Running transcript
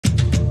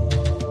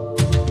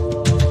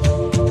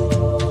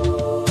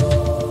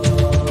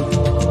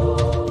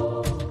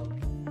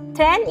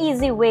10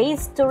 easy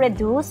ways to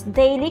reduce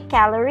daily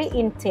calorie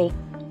intake.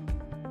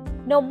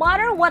 No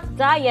matter what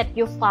diet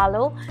you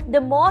follow, the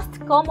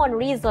most common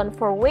reason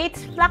for weight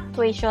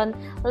fluctuation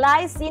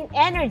lies in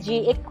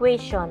energy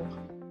equation.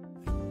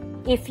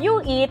 If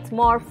you eat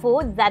more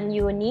food than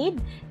you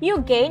need, you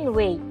gain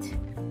weight.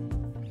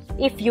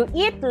 If you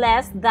eat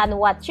less than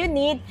what you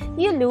need,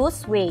 you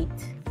lose weight.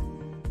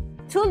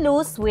 To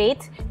lose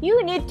weight,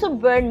 you need to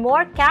burn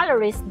more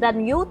calories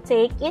than you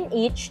take in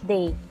each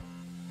day.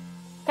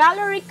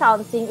 Calorie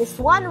counting is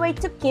one way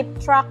to keep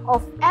track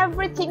of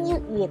everything you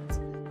eat.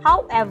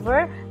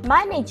 However,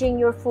 managing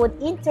your food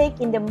intake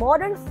in the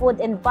modern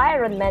food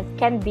environment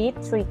can be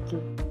tricky.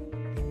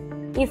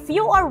 If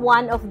you are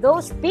one of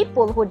those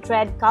people who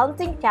dread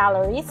counting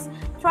calories,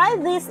 try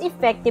these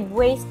effective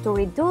ways to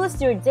reduce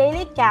your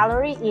daily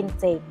calorie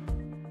intake.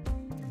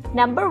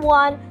 Number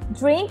 1.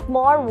 Drink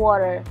more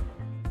water.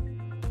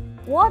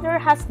 Water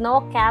has no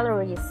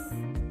calories.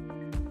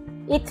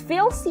 It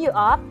fills you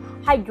up,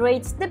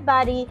 hydrates the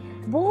body,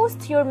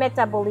 boosts your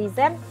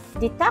metabolism,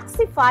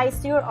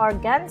 detoxifies your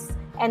organs,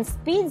 and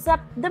speeds up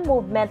the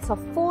movements of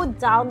food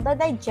down the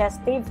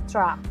digestive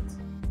tract.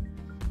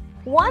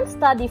 One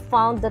study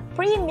found that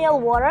pre-meal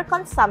water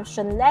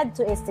consumption led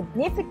to a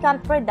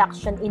significant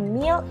reduction in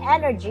meal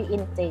energy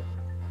intake,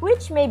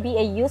 which may be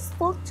a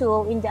useful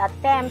tool in the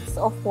attempts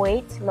of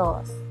weight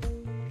loss.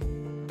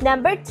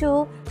 Number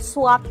 2.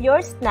 Swap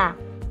your snack.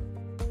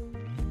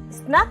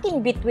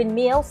 Snacking between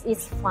meals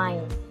is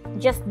fine.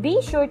 Just be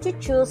sure to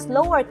choose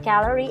lower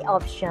calorie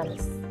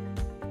options.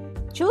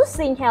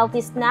 Choosing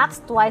healthy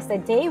snacks twice a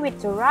day with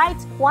the right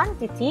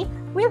quantity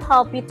will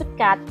help you to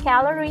cut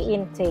calorie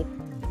intake.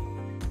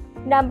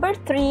 Number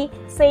 3.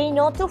 Say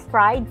no to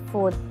fried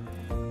food.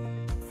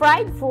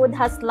 Fried food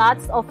has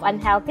lots of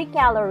unhealthy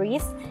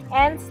calories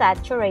and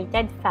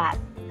saturated fat.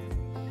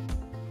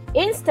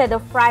 Instead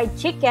of fried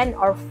chicken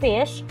or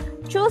fish,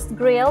 choose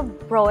grilled,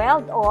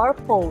 broiled, or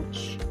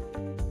poached.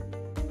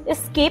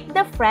 Skip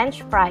the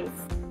French fries.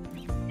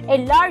 A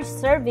large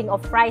serving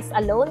of fries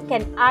alone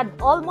can add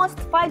almost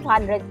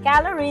 500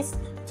 calories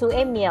to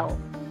a meal.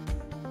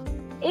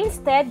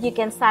 Instead, you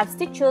can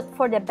substitute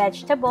for the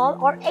vegetable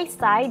or a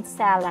side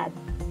salad.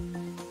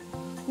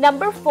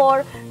 Number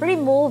 4.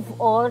 Remove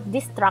all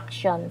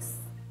distractions.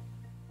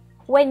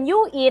 When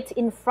you eat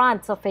in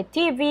front of a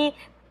TV,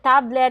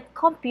 tablet,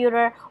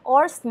 computer,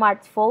 or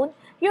smartphone,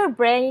 your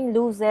brain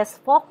loses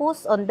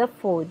focus on the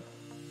food.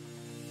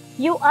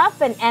 You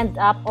often end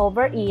up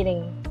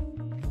overeating.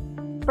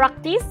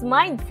 Practice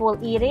mindful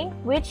eating,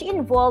 which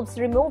involves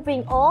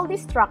removing all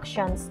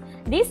distractions.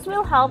 This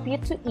will help you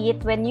to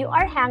eat when you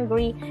are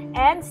hungry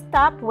and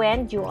stop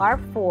when you are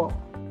full.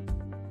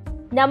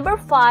 Number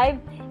 5.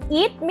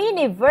 Eat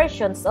mini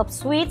versions of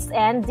sweets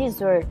and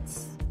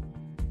desserts.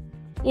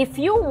 If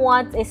you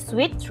want a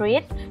sweet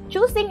treat,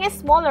 choosing a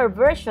smaller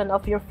version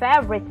of your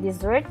favorite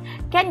dessert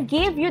can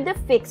give you the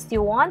fix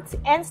you want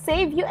and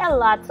save you a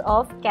lot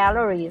of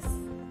calories.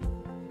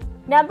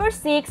 Number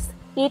 6.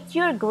 Eat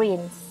your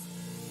greens.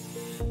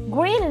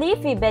 Green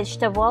leafy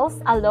vegetables,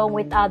 along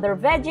with other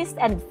veggies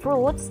and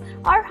fruits,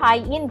 are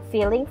high in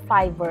filling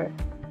fiber.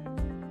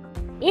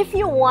 If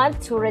you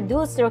want to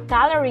reduce your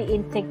calorie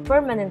intake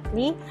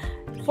permanently,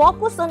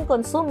 focus on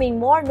consuming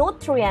more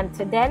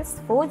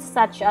nutrient-dense foods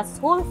such as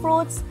whole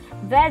fruits,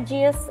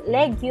 veggies,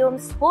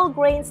 legumes, whole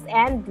grains,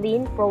 and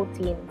lean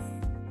proteins.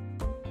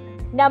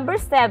 Number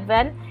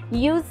 7.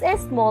 Use a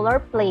smaller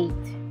plate.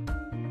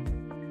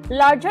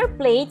 Larger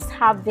plates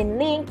have been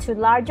linked to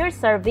larger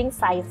serving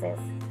sizes,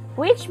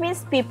 which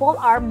means people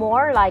are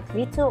more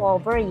likely to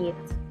overeat.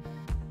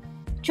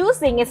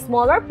 Choosing a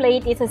smaller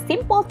plate is a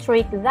simple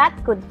trick that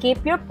could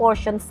keep your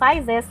portion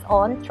sizes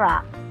on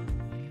track.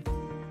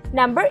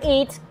 Number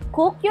 8.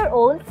 Cook your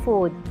own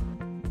food.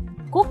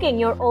 Cooking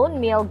your own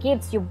meal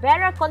gives you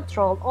better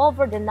control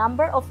over the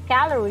number of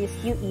calories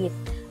you eat,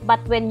 but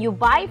when you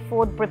buy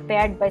food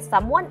prepared by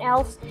someone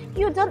else,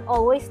 you don't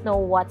always know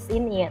what's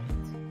in it.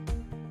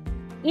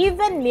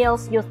 Even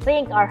meals you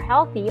think are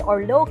healthy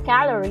or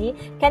low-calorie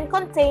can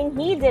contain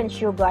hidden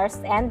sugars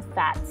and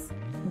fats,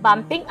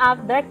 bumping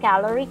up their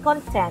calorie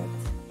content.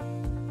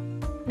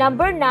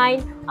 Number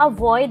 9.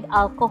 Avoid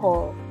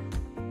alcohol.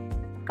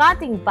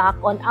 Cutting back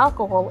on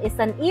alcohol is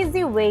an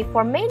easy way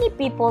for many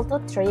people to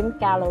trim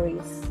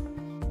calories.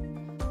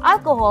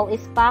 Alcohol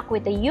is packed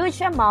with a huge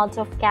amount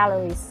of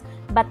calories,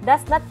 but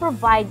does not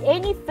provide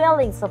any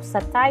feelings of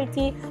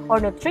satiety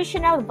or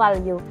nutritional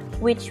value,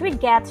 which we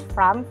get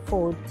from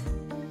food.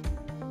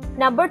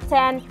 Number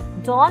 10.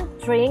 Don't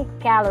drink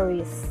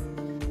calories.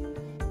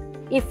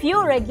 If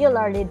you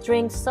regularly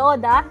drink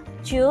soda,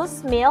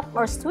 juice, milk,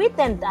 or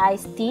sweetened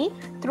iced tea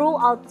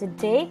throughout the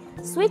day,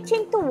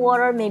 switching to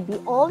water may be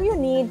all you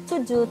need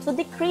to do to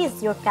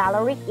decrease your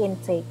caloric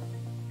intake.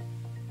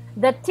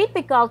 The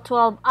typical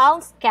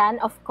 12-ounce can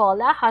of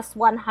cola has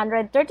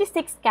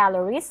 136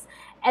 calories,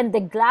 and the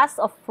glass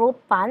of fruit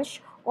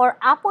punch or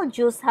apple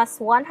juice has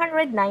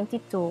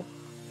 192.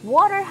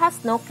 Water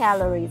has no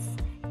calories.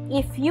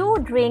 if you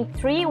drink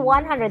 3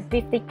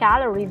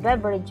 150-calorie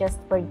beverages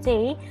per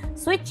day,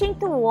 switching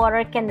to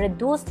water can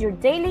reduce your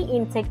daily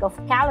intake of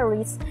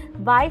calories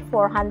by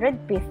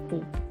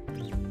 450.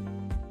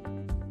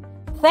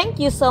 Thank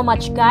you so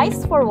much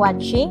guys for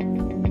watching.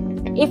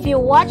 If you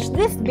watched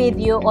this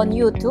video on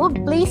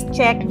YouTube, please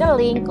check the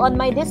link on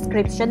my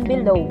description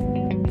below.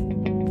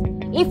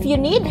 If you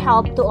need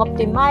help to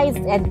optimize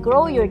and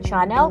grow your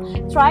channel,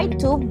 try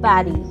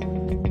TubeBuddy.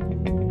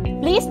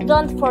 Please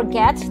don't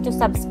forget to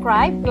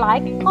subscribe,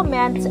 like,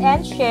 comment,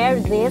 and share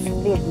this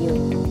video.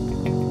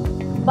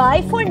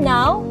 Bye for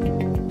now.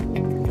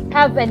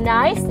 Have a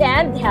nice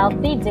and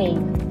healthy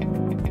day.